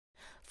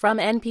From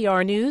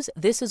NPR News,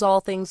 this is All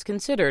Things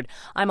Considered.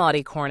 I'm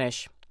Audie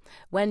Cornish.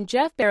 When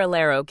Jeff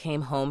Barillero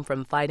came home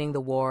from fighting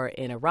the war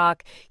in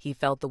Iraq, he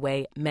felt the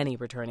way many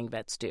returning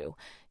vets do.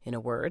 In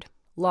a word,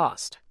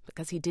 lost,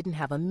 because he didn't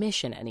have a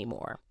mission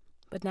anymore.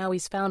 But now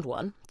he's found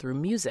one through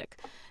music.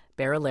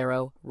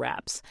 Barillero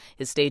raps.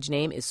 His stage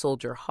name is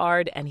Soldier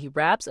Hard, and he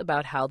raps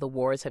about how the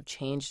wars have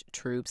changed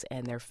troops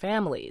and their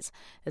families.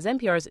 As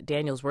NPR's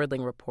Daniel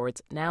Zwerdling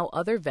reports, now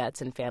other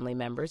vets and family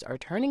members are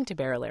turning to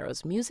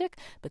Barillero's music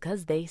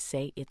because they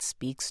say it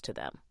speaks to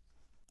them.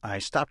 I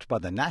stopped by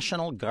the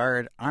National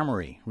Guard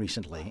Armory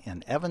recently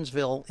in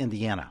Evansville,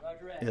 Indiana.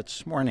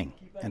 It's morning,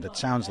 and it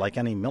sounds like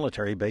any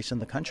military base in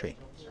the country.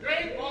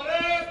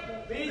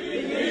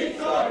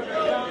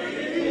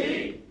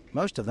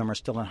 Most of them are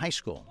still in high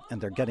school,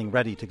 and they're getting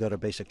ready to go to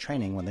basic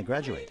training when they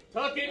graduate.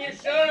 Tuck in your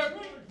shirt.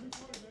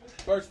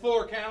 First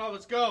floor, count,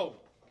 let's go.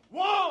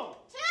 1,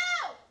 2,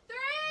 3,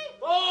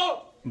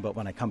 4. But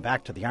when I come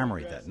back to the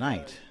armory that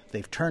night,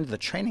 they've turned the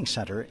training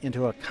center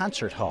into a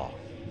concert hall.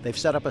 They've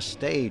set up a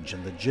stage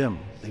in the gym.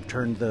 They've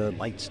turned the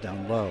lights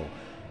down low.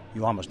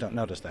 You almost don't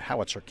notice the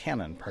howitzer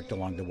cannon parked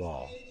along the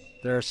wall.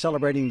 They're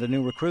celebrating the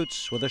new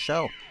recruits with a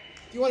show.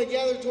 If you want to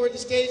gather toward the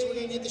stage, we're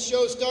going to get the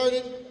show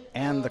started.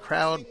 And the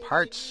crowd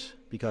parts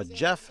because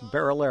Jeff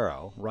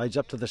Barillero rides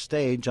up to the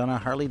stage on a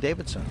Harley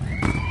Davidson.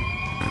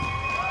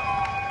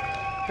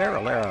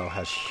 Barillero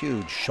has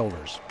huge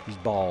shoulders. He's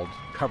bald,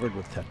 covered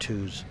with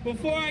tattoos.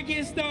 Before I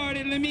get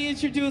started, let me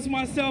introduce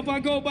myself. I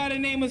go by the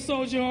name of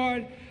Soldier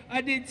Hard.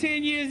 I did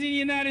 10 years in the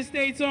United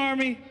States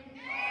Army.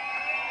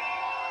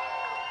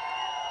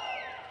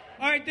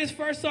 All right, this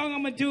first song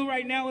I'm going to do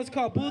right now is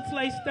called Boots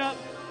Laced Up,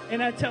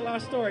 and I tell our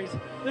stories.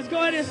 Let's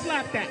go ahead and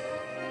slap that.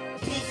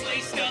 Boots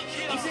laced up,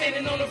 I'm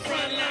standing on the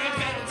front line,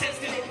 battle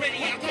tested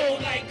already, I go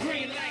like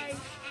green lights.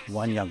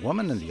 One young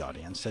woman in the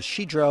audience says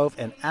she drove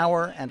an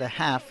hour and a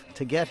half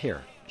to get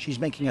here. She's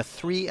making a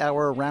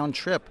 3-hour round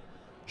trip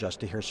just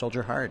to hear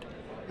Soldier Hard.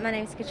 My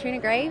name's Katrina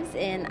Graves,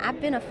 and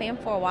I've been a fan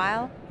for a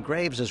while.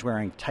 Graves is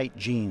wearing tight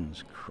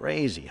jeans,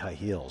 crazy high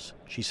heels.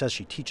 She says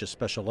she teaches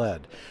special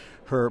ed.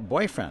 Her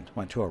boyfriend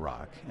went to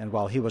Iraq, and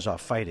while he was off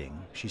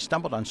fighting, she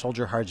stumbled on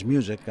Soldier Hard's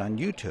music on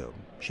YouTube.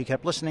 She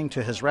kept listening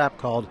to his rap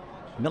called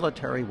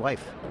Military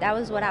Wife. That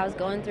was what I was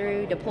going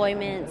through,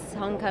 deployments,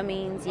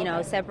 homecomings,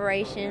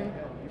 separation.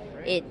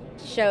 It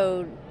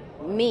showed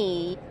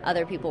me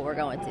other people were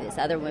going through this,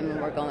 other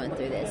women were going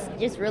through this. It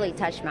just really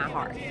touched my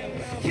heart.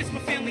 Kiss my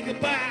family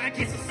goodbye, I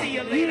guess I'll see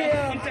you later.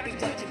 I'm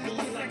dodging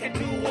bullets like I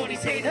do all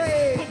these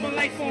haters. Put my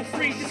life on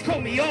freeze, just call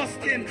me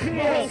Austin.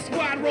 My whole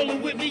squad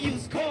rolling with me,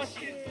 use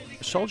caution.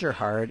 Soldier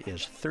Hard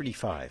is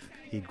 35.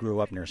 He grew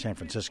up near San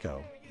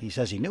Francisco. He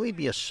says he knew he'd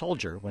be a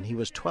soldier when he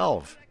was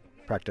 12.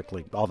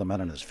 Practically all the men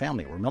in his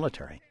family were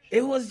military.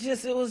 It was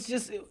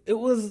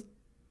the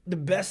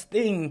best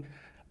thing.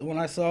 When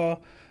I saw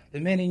the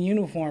men in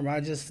uniform,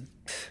 I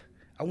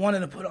wanted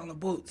to put on the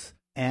boots.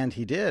 And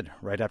he did,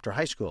 right after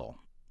high school.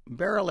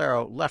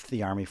 Barillero left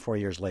the Army 4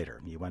 years later.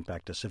 He went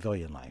back to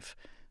civilian life.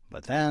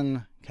 But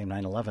then came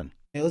 9/11.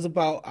 It was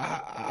about,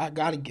 I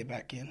got to get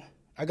back in.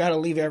 I got to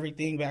leave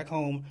everything back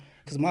home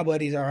because my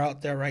buddies are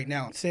out there right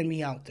now. Send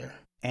me out there.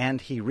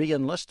 And he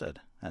re-enlisted,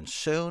 and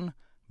soon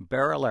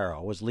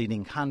Barillero was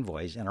leading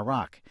convoys in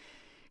Iraq.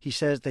 He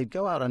says they'd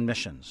go out on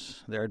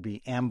missions. There'd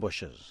be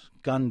ambushes,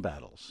 gun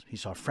battles. He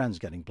saw friends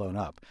getting blown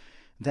up.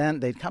 Then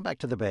they'd come back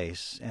to the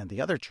base, and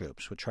the other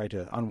troops would try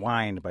to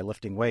unwind by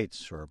lifting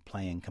weights or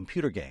playing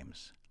computer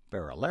games.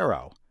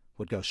 Barillero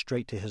would go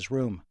straight to his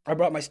room. I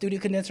brought my studio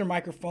condenser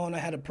microphone. I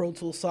had a Pro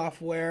Tools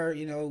software,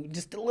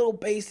 just a little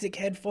basic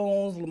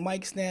headphones, little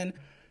mic stand.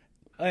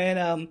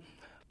 And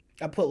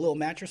I put a little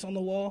mattress on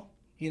the wall,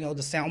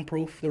 to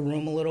soundproof the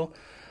room a little.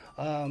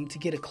 To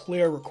get a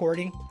clear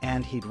recording.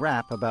 And he'd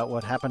rap about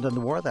what happened in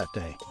the war that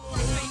day.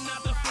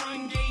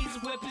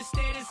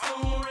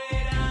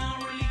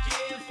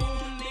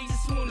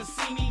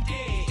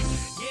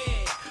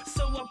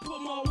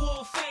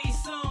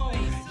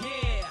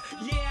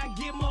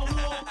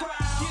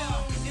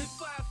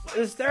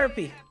 It's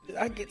therapy.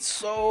 I get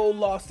so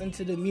lost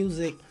into the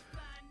music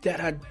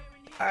that I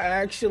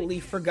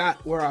actually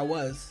forgot where I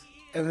was.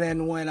 And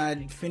then when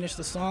I finished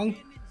the song,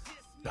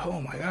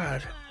 oh my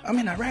God, I'm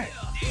in Iraq.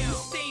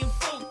 Staying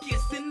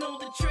focused and all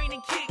the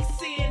training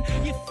kicks in.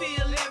 You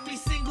feel every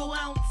single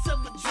ounce of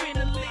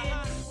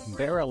adrenaline.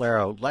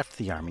 Barillero left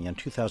the Army in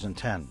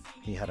 2010.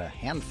 He had a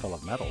handful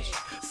of medals.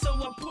 So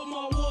I put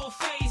my war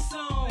face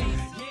on.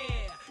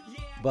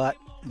 But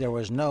there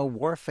was no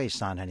war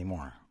face on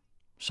anymore.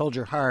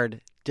 Soldier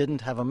Hard didn't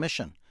have a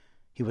mission.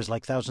 He was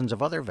like thousands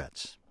of other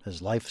vets.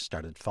 His life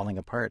started falling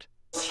apart.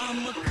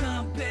 I'm a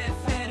combat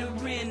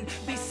veteran.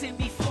 They sent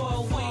me far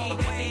away.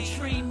 They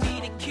trained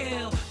me to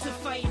kill, to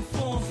fight in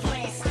foreign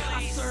place.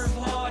 I served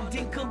hard,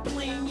 didn't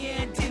complain,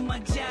 yeah, did my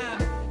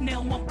job.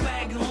 Now I'm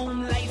back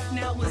home, life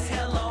now is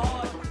hella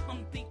hard.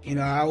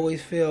 I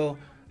always feel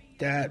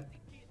that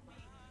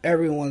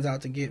everyone's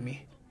out to get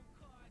me.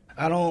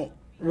 I don't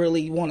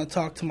really want to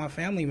talk to my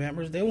family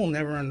members. They will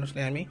never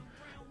understand me,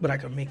 but I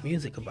can make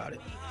music about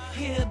it.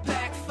 Here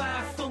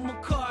backfire from a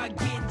car,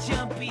 get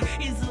jumpy.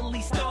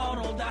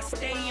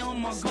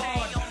 my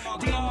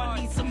guard. Damn, I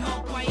need some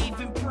help, I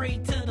even pray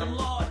to the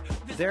Lord.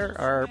 There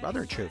are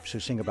other troops who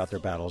sing about their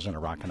battles in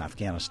Iraq and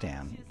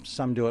Afghanistan.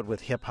 Some do it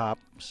with hip-hop,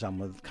 some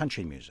with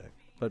country music.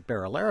 But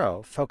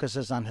Barrilero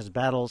focuses on his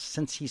battles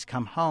since he's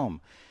come home.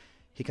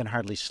 He can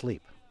hardly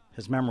sleep.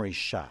 His memory's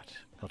shot.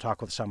 He'll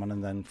talk with someone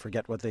and then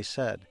forget what they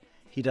said.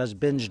 He does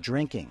binge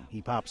drinking.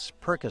 He pops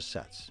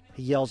Percocets.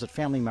 He yells at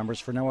family members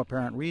for no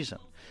apparent reason.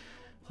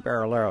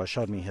 Barrilero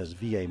showed me his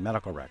VA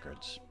medical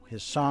records.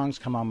 His songs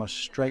come almost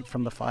straight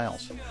from the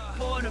files.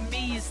 Part of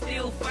me is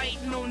still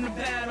fighting on the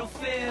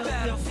battlefield.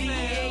 The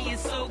VA is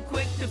so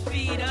quick to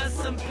feed us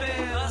some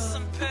pills.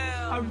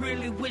 I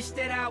really wish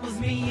that I was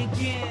me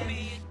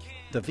again.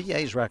 The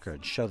VA's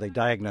records show they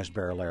diagnosed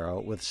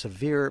Barrilero with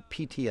severe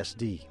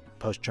PTSD,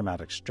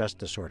 post-traumatic stress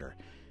disorder.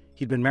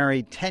 He'd been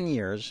married 10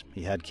 years.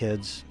 He had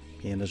kids.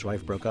 He and his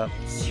wife broke up.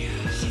 She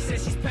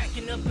says she's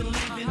packing up and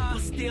leaving, but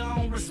still I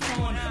don't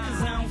respond,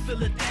 cause I don't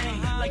feel a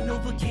thing, like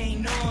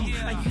Novocaine numb.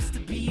 I used to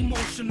be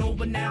emotional,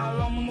 but now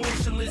I'm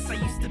emotionless. I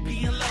used to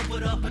be in love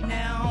with her, but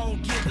now I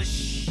don't give a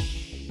shh.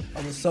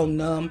 I was so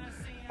numb.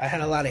 I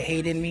had a lot of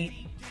hate in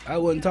me. I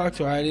wouldn't talk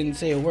to her. I didn't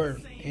say a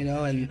word, you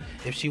know, and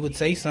if she would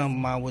say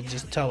something, I would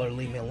just tell her,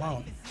 leave me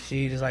alone.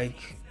 She's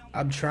like,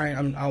 I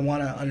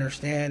want to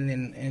understand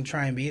and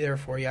try and be there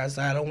for you. I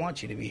said, I don't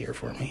want you to be here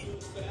for me.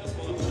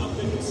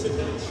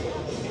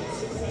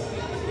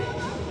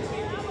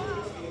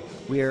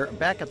 We're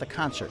back at the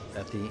concert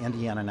at the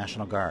Indiana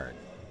National Guard.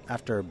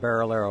 After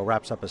Barrilero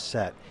wraps up his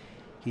set,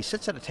 he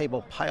sits at a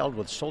table piled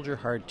with Soldier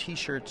Hard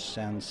T-shirts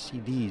and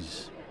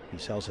CDs. He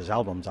sells his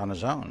albums on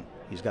his own.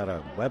 He's got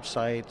a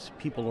website,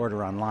 people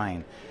order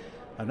online.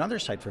 Another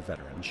site for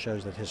veterans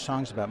shows that his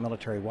songs about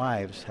military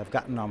wives have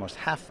gotten almost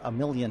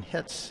 500,000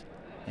 hits.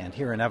 And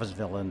here in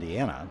Evansville,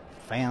 Indiana,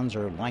 fans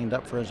are lined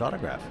up for his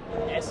autograph.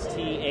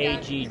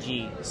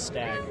 STAGG,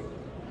 Stag.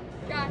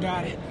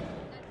 Got it.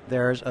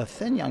 There's a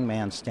thin young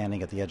man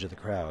standing at the edge of the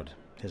crowd.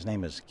 His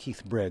name is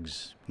Keith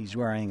Briggs. He's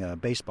wearing a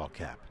baseball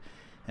cap,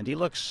 and he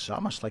looks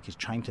almost like he's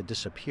trying to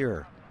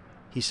disappear.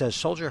 He says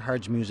Soldier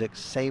Hard's music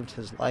saved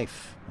his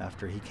life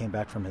after he came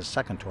back from his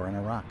second tour in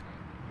Iraq.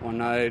 One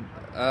night,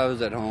 I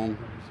was at home.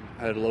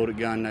 I had a loaded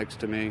gun next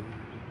to me.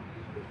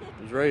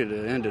 I was ready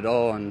to end it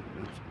all, and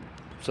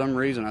for some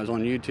reason I was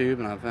on YouTube,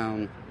 and I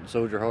found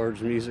Soldier Hard's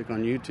music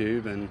on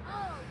YouTube, and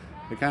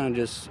it kind of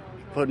just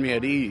put me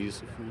at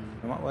ease.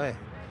 In what way?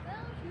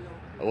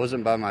 I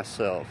wasn't by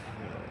myself.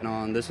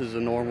 And this is a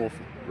normal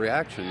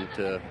reaction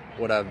to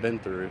what I've been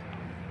through.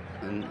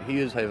 And he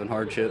is having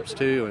hardships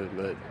too,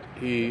 but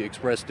he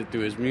expressed it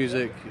through his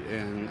music,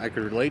 and I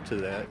could relate to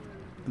that.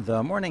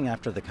 The morning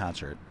after the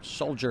concert,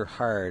 Soldier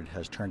Hard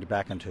has turned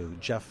back into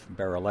Jeff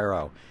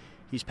Barrilero.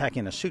 He's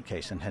packing a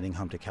suitcase and heading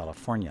home to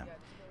California.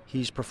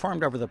 He's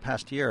performed over the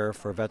past year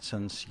for vets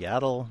in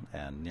Seattle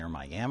and near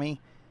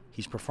Miami.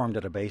 He's performed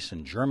at a base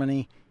in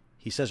Germany.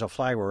 He says he'll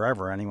fly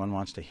wherever anyone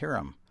wants to hear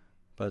him.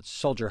 But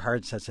Soldier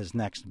Hard says his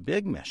next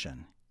big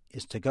mission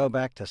is to go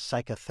back to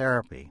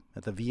psychotherapy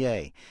at the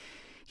VA.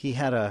 He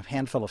had a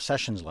handful of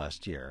sessions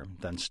last year,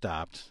 then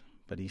stopped,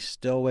 but he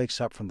still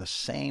wakes up from the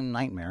same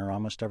nightmare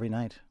almost every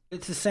night.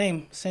 It's the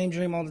same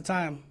dream all the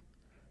time.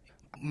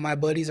 My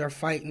buddies are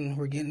fighting,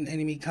 we're getting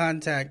enemy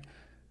contact,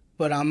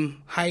 but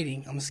I'm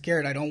hiding, I'm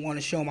scared, I don't want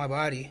to show my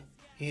body.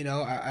 You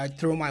know, I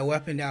threw my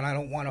weapon down, I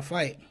don't want to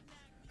fight,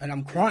 and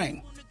I'm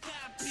crying.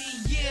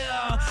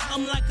 Yeah,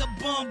 I'm like a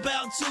bomb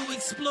about to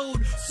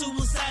explode.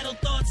 Suicidal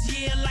thoughts,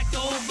 yeah, like the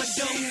overdose.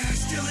 Yeah,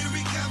 still in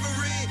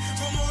recovery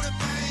from all the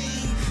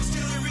pain.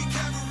 Still in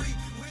recovery.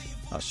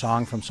 A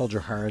song from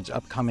Soldier Hard's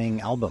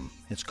upcoming album.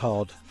 It's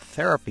called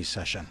Therapy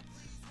Session.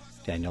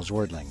 Daniel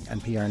Zwerdling,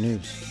 NPR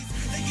News.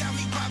 They got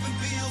me popping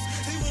pills.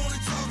 They want to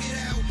talk it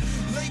out.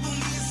 Label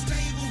me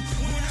unstable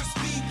when I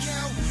speak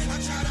out. I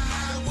try to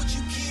hide what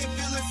you can't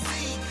feel or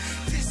see.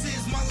 This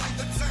is my life,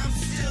 but I'm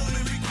still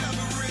in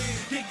recovery.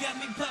 They got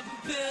me popping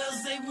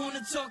pills, they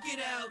wanna talk it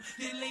out.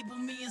 They label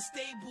me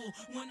unstable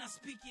when I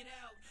speak it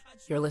out.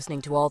 You're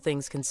listening to All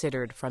Things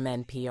Considered from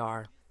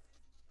NPR.